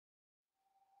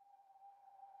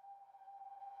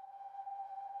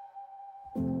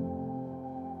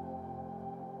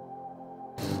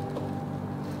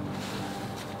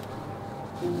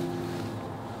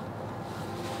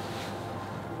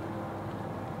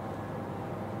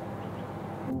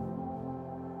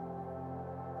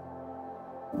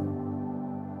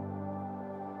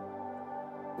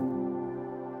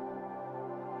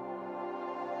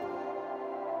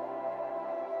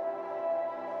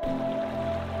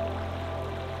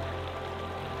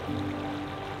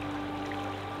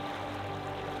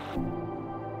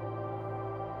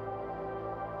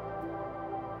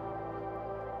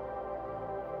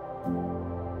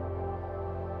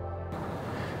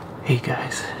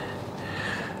guys.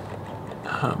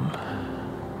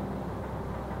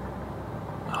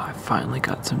 I finally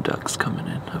got some ducks coming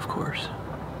in, of course,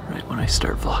 right when I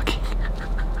start vlogging.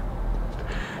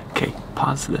 Okay,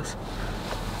 pause this.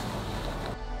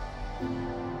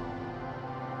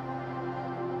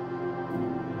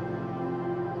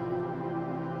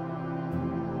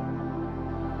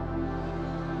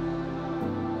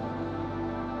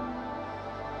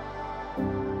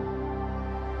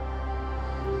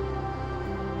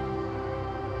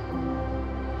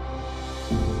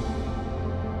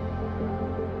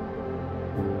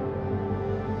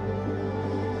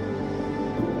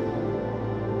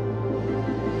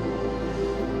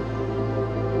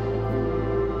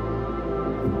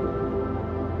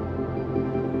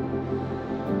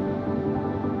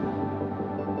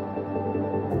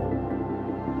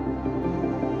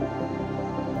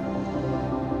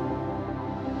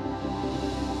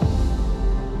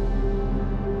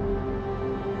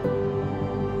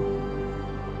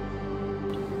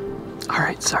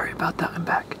 Alright, sorry about that, I'm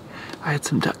back. I had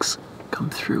some ducks come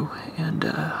through and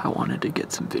I wanted to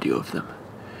get some video of them.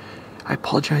 I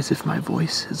apologize if my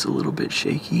voice is a little bit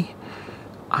shaky.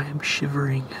 I am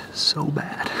shivering so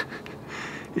bad.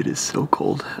 It is so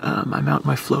cold. I'm out in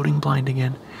my floating blind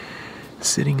again,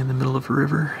 sitting in the middle of a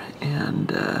river,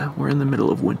 and we're in the middle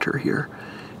of winter here,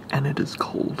 and it is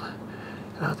cold.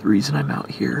 The reason I'm out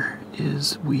here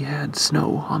is we had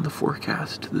snow on the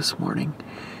forecast this morning,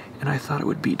 and I thought it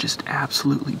would be just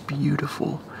absolutely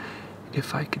beautiful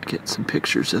if I could get some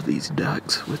pictures of these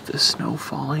ducks with the snow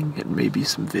falling and maybe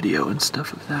some video and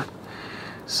stuff of that.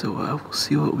 So we'll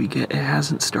see what we get. It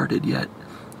hasn't started yet.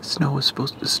 Snow was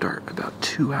supposed to start about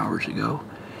 2 hours ago,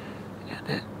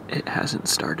 and it hasn't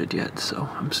started yet, so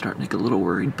I'm starting to get a little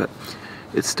worried, but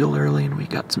it's still early and we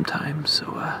got some time,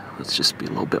 so let's just be a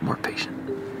little bit more patient.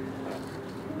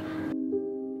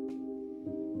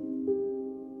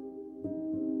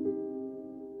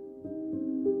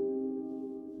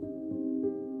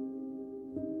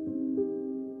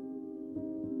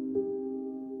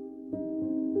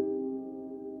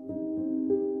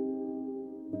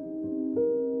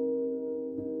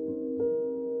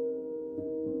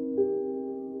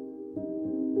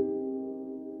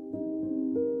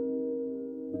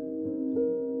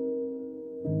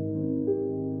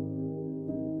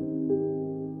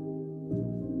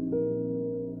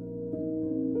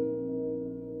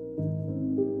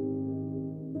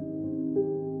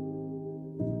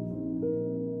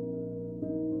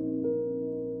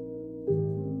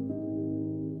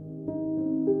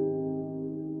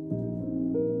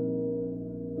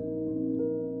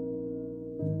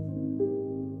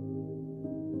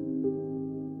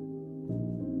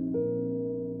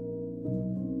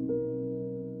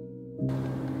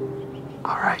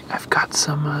 Alright, I've got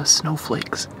some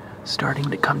snowflakes starting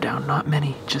to come down. Not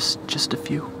many, just a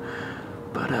few.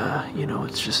 But, you know,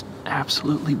 it's just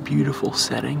absolutely beautiful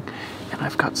setting. And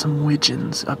I've got some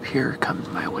widgeons up here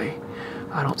coming my way.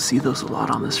 I don't see those a lot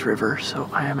on this river, so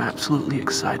I am absolutely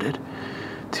excited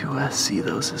to see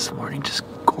those this morning. Just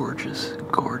gorgeous,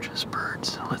 gorgeous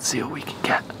birds. Let's see what we can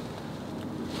get.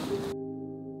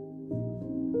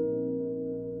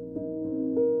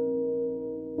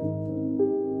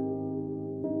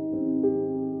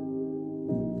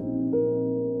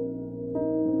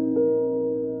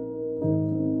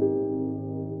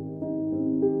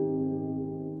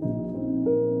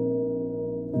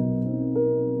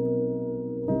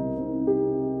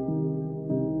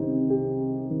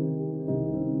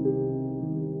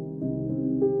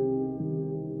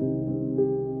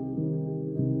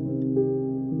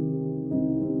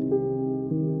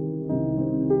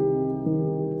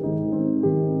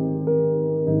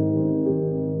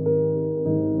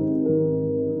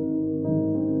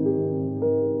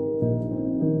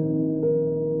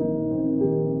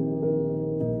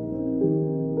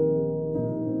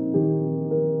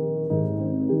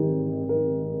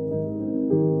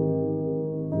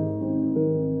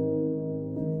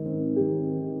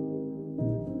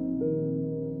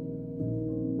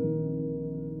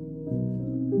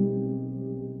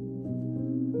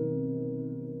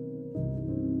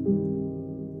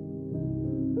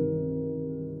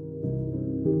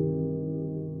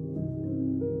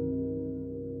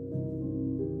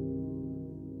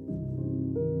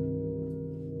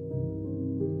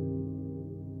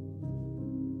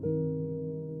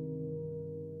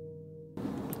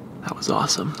 That was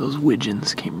awesome. Those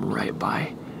widgeons came right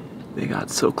by. They got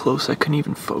so close I couldn't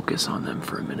even focus on them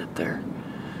for a minute there.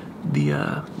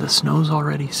 The snow's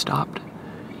already stopped,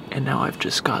 and now I've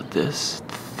just got this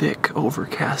thick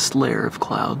overcast layer of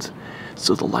clouds.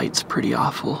 so the light's pretty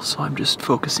awful, so I'm just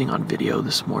focusing on video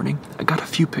this morning. I got a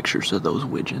few pictures of those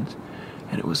widgeons,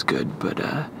 and it was good, but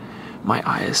my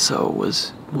ISO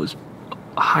was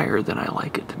higher than I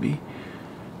like it to be.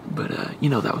 But, you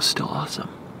know, that was still awesome.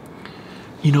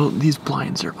 You know, these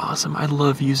blinds are awesome. I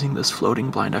love using this floating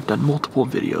blind. I've done multiple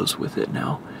videos with it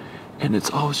now, and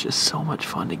it's always just so much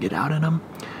fun to get out in them.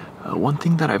 One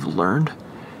thing that I've learned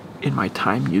in my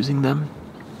time using them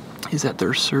is that there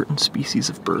are certain species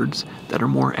of birds that are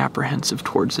more apprehensive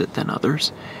towards it than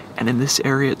others. And in this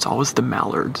area, it's always the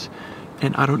mallards.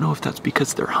 And I don't know if that's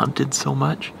because they're hunted so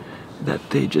much that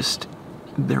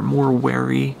they're more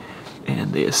wary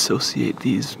and they associate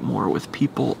these more with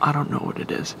people. I don't know what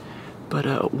it is.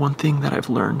 But one thing that I've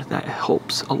learned that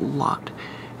helps a lot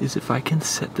is if I can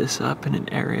set this up in an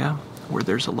area where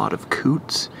there's a lot of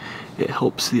coots, it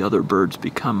helps the other birds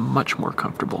become much more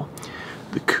comfortable.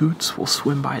 The coots will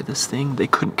swim by this thing. They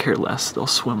couldn't care less. They'll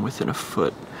swim within a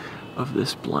foot of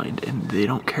this blind, and they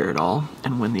don't care at all.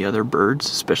 And when the other birds,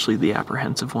 especially the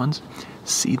apprehensive ones,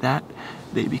 see that,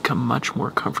 they become much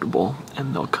more comfortable,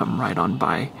 and they'll come right on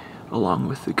by along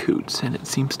with the coots, and it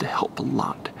seems to help a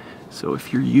lot. So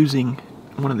if you're using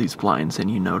one of these blinds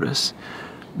and you notice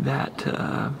that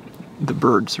the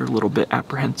birds are a little bit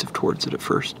apprehensive towards it at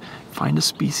first, find a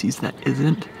species that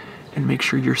isn't, and make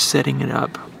sure you're setting it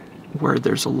up where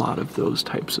there's a lot of those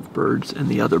types of birds, and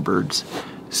the other birds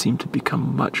seem to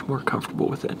become much more comfortable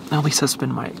with it. At least that's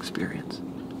been my experience.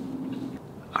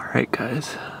 Alright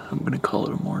guys, I'm gonna call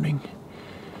it a morning.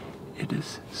 It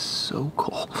is so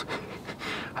cold.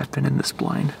 I've been in this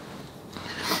blind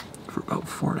for about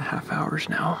 4.5 hours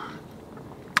now,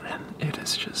 and it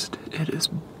is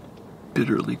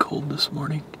bitterly cold this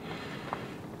morning.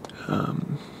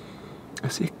 I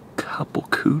see a couple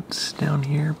coots down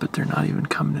here, but they're not even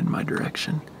coming in my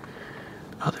direction.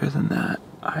 Other than that,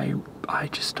 I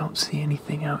just don't see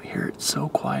anything out here. It's so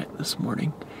quiet this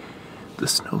morning. The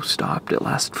snow stopped. It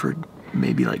lasted for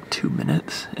maybe like 2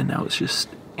 minutes, and now it's just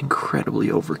incredibly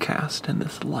overcast, and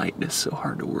this light is so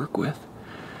hard to work with.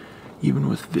 Even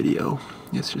with video,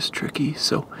 it's just tricky.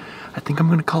 So I think I'm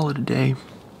gonna call it a day,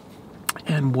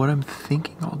 and what I'm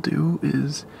thinking I'll do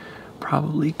is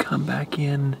probably come back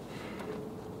in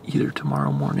either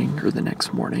tomorrow morning or the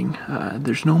next morning.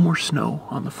 There's no more snow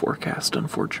on the forecast,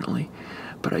 unfortunately,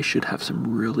 but I should have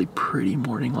some really pretty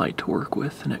morning light to work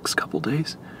with the next couple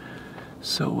days.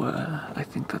 So I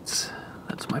think that's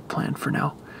my plan for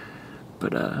now.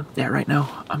 But yeah, right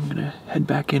now I'm gonna head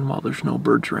back in while there's no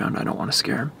birds around. I don't want to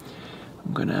scare them.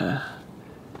 I'm gonna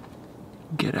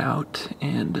get out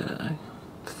and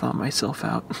thaw myself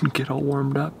out and get all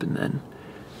warmed up, and then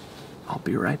I'll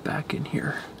be right back in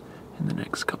here in the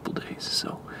next couple days.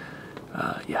 So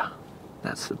yeah,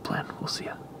 that's the plan. We'll see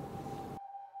ya.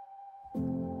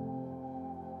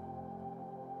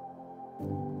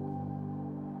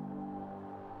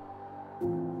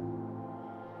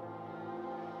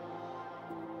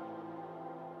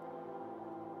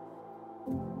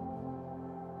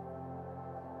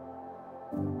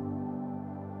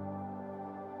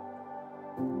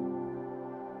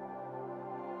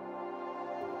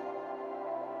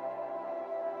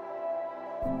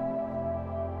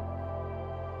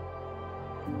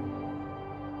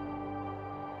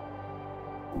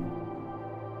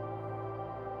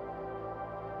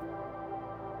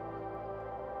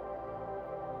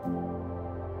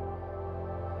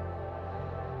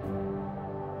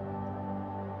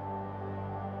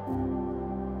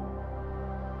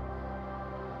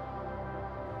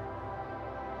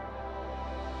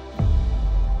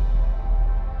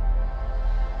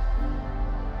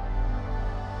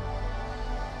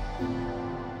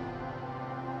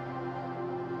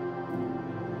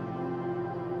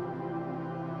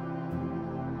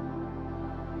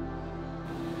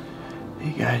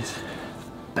 Hey guys,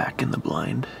 back in the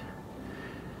blind,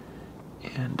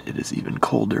 and it is even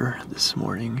colder this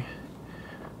morning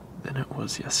than it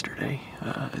was yesterday.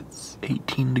 It's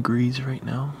 18 degrees right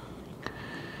now,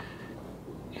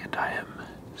 and I am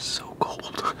so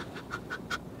cold.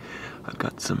 I've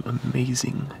got some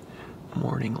amazing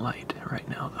morning light right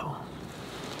now though.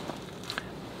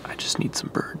 I just need some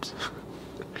birds.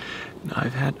 No,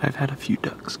 I've had a few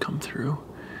ducks come through.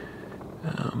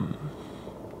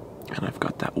 And I've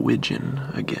got that widgeon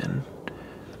again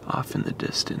off in the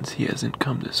distance. He hasn't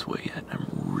come this way yet. I'm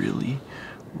really,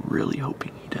 really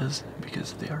hoping he does,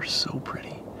 because they are so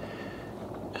pretty.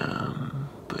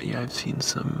 But yeah, I've seen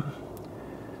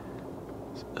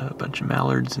a bunch of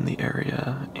mallards in the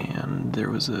area, and there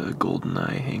was a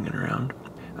goldeneye hanging around.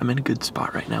 I'm in a good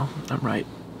spot right now. I'm right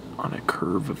on a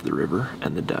curve of the river,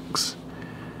 and the ducks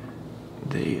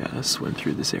They swim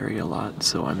through this area a lot,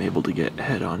 so I'm able to get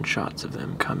head-on shots of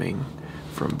them coming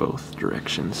from both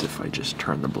directions if I just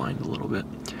turn the blind a little bit.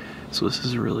 So this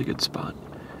is a really good spot.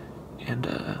 And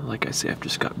like I say, I've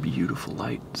just got beautiful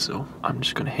light, so I'm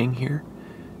just gonna hang here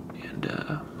and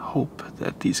hope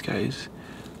that these guys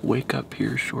wake up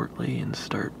here shortly and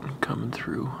start coming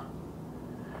through.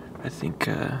 I think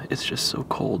it's just so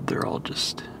cold, they're all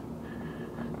just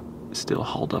still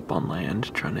hauled up on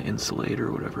land trying to insulate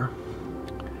or whatever.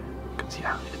 Because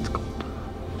yeah, it's cold.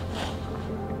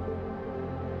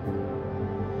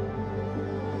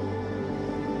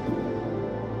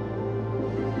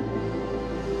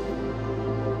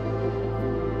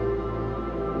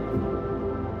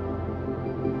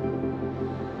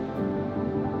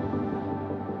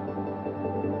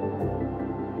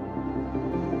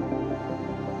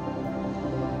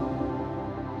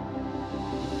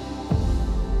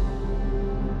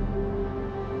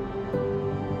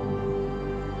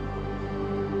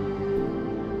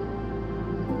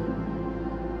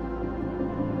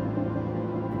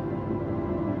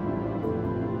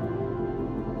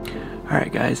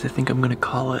 Alright guys, I think I'm gonna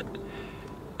call it.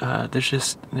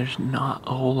 There's not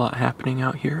a whole lot happening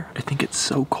out here. I think it's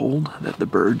so cold that the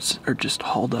birds are just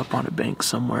hauled up on a bank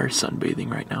somewhere sunbathing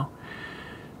right now.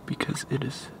 Because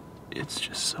it's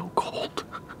just so cold.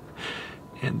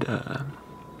 And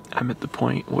I'm at the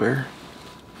point where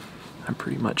I'm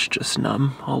pretty much just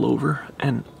numb all over,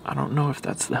 and I don't know if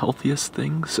that's the healthiest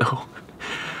thing, so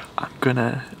I'm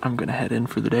gonna head in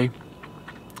for the day.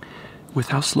 With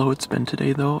how slow it's been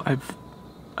today though, I've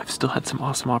still had some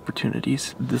awesome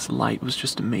opportunities. This light was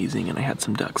just amazing, and I had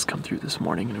some ducks come through this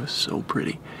morning and it was so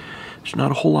pretty. There's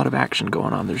not a whole lot of action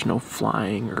going on. There's no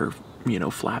flying or, you know,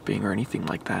 flapping or anything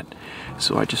like that.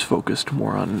 So I just focused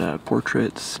more on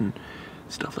portraits and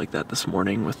stuff like that this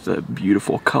morning with the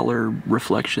beautiful color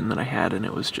reflection that I had, and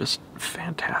it was just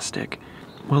fantastic.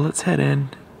 Well, let's head in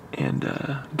and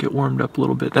get warmed up a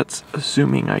little bit. That's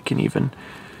assuming I can even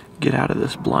get out of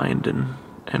this blind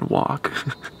and walk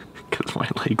because my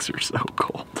legs are so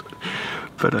cold.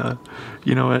 But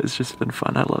you know what, it's just been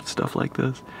fun. I love stuff like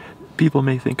this. People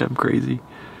may think I'm crazy.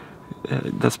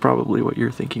 That's probably what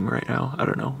you're thinking right now. I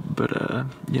don't know, but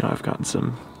you know, I've gotten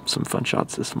some fun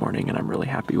shots this morning and I'm really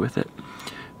happy with it.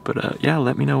 But yeah,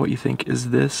 let me know what you think. Is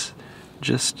this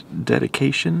just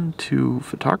dedication to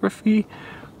photography,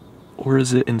 or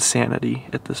is it insanity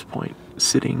at this point,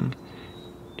 sitting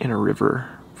in a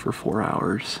river for 4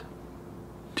 hours,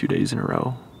 2 days in a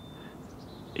row,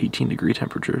 18-degree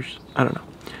temperatures? I don't know.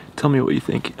 Tell me what you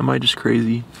think. Am I just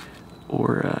crazy,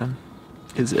 or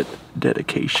is it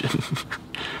dedication?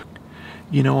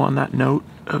 You know, on that note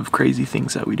of crazy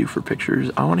things that we do for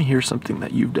pictures, I want to hear something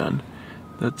that you've done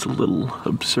that's a little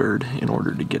absurd in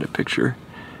order to get a picture.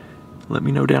 Let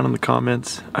me know down in the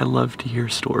comments. I love to hear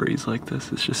stories like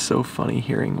this. It's just so funny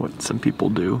hearing what some people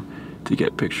do to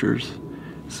get pictures.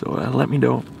 So let me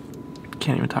know.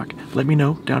 Can't even talk. Let me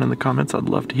know down in the comments. I'd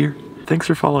love to hear. Thanks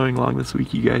for following along this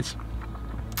week, you guys.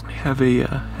 Have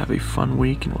a fun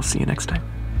week, and we'll see you next time.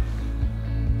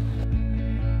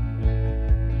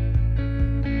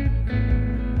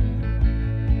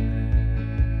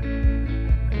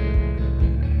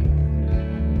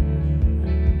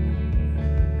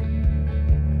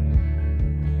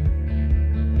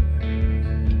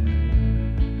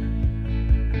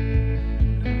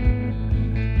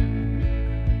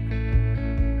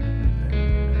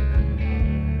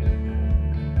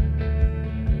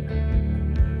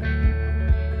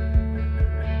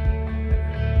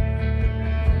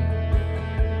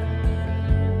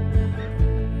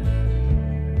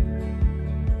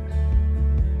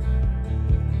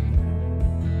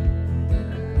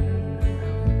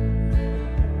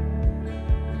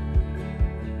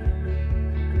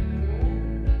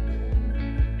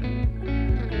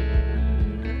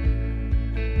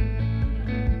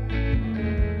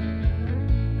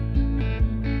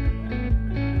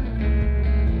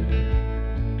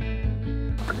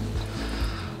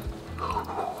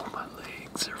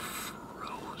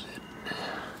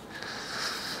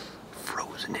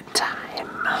 In time.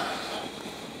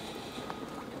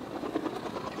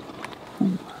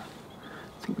 Ooh,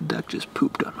 I think the duck just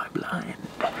pooped on my blind.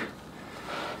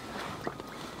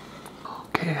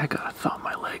 Okay, I gotta thaw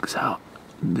my legs out.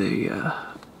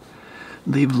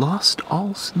 They've lost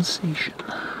all sensation.